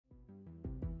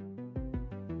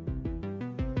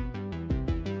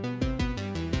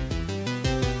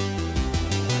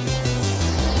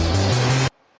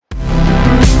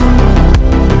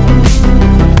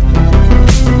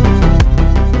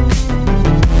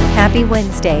Happy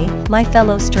Wednesday, my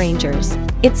fellow strangers.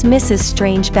 It's Mrs.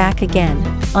 Strange back again.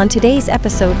 On today's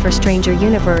episode for Stranger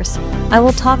Universe, I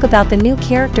will talk about the new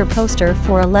character poster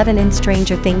for 11 in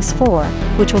Stranger Things 4,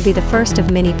 which will be the first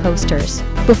of many posters.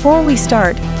 Before we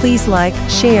start, please like,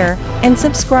 share, and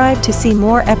subscribe to see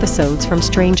more episodes from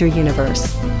Stranger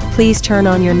Universe. Please turn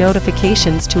on your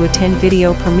notifications to attend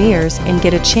video premieres and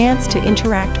get a chance to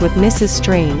interact with Mrs.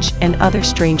 Strange and other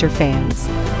Stranger fans.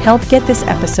 Help get this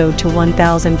episode to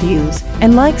 1,000 views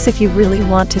and likes if you really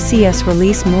want to see us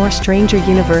release more Stranger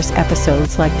Universe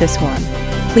episodes like this one.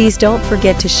 Please don't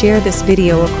forget to share this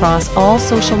video across all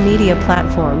social media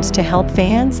platforms to help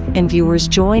fans and viewers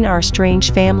join our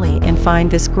Strange family and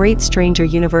find this great Stranger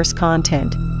Universe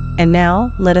content. And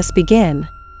now, let us begin.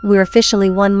 We're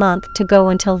officially 1 month to go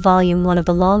until Volume 1 of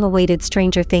the long-awaited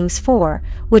Stranger Things 4,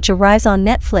 which arrives on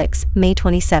Netflix May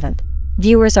 27th.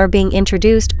 Viewers are being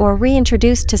introduced or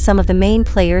reintroduced to some of the main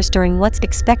players during what's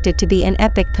expected to be an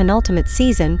epic penultimate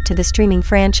season to the streaming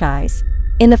franchise.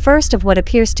 In the first of what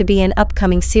appears to be an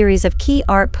upcoming series of key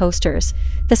art posters,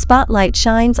 the spotlight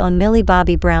shines on Millie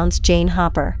Bobby Brown's Jane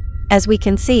Hopper. As we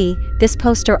can see, this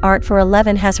poster art for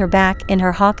 11 has her back in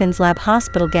her Hawkins Lab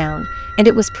hospital gown, and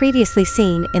it was previously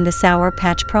seen in the Sour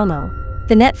Patch promo.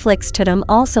 The Netflix totem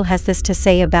also has this to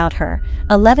say about her: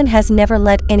 11 has never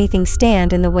let anything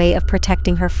stand in the way of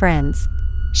protecting her friends.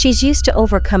 She's used to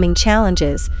overcoming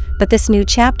challenges, but this new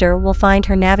chapter will find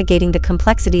her navigating the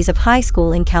complexities of high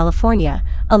school in California,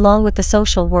 along with the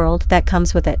social world that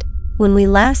comes with it. When we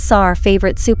last saw our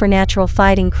favorite supernatural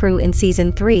fighting crew in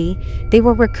Season 3, they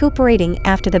were recuperating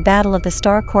after the Battle of the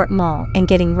Starcourt Mall and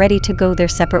getting ready to go their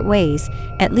separate ways,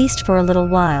 at least for a little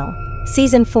while.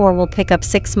 Season 4 will pick up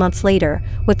 6 months later,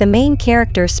 with the main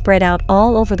characters spread out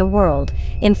all over the world,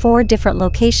 in 4 different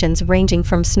locations ranging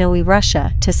from snowy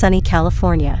Russia to sunny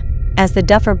California. As the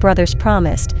Duffer Brothers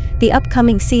promised, the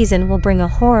upcoming season will bring a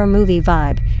horror movie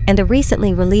vibe, and the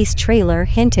recently released trailer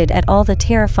hinted at all the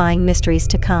terrifying mysteries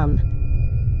to come.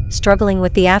 Struggling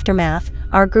with the aftermath,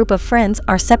 our group of friends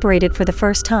are separated for the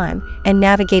first time, and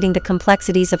navigating the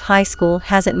complexities of high school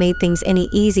hasn't made things any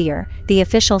easier, the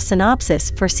official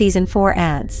synopsis for Season 4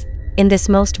 adds. In this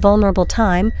most vulnerable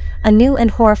time, a new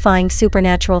and horrifying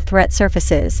supernatural threat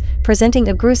surfaces, presenting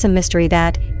a gruesome mystery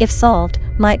that, if solved,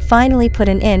 might finally put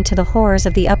an end to the horrors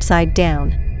of the Upside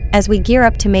Down. As we gear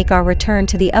up to make our return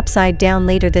to the Upside Down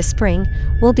later this spring,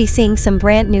 we'll be seeing some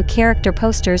brand new character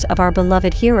posters of our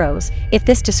beloved heroes, if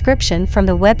this description from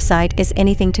the website is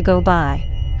anything to go by.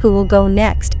 Who will go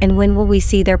next and when will we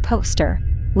see their poster?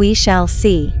 We shall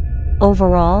see.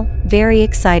 Overall, very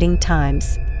exciting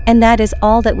times. And that is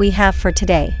all that we have for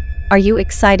today. Are you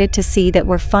excited to see that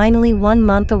we're finally 1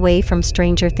 month away from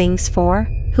Stranger Things 4?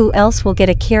 Who else will get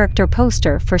a character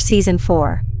poster for Season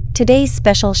 4? Today's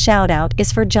special shout-out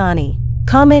is for Johnny.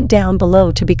 Comment down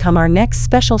below to become our next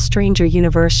special Stranger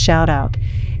Universe shout-out.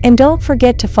 And don't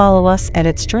forget to follow us at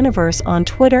Straniverse on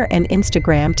Twitter and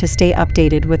Instagram to stay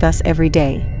updated with us every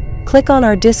day. Click on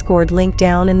our Discord link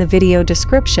down in the video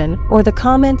description or the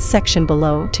comments section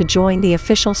below to join the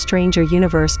official Stranger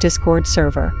Universe Discord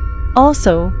server.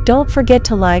 Also, don't forget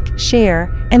to like,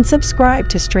 share, and subscribe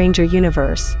to Stranger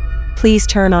Universe. Please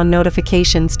turn on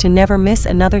notifications to never miss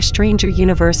another Stranger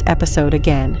Universe episode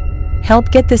again. Help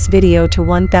get this video to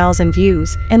 1,000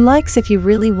 views and likes if you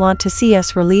really want to see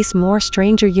us release more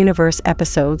Stranger Universe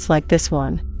episodes like this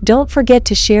one. Don't forget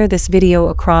to share this video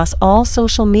across all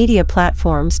social media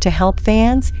platforms to help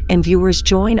fans and viewers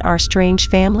join our Strange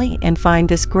family and find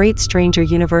this great Stranger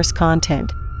Universe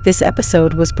content. This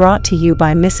episode was brought to you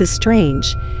by Mrs.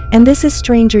 Strange, and this is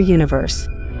Stranger Universe.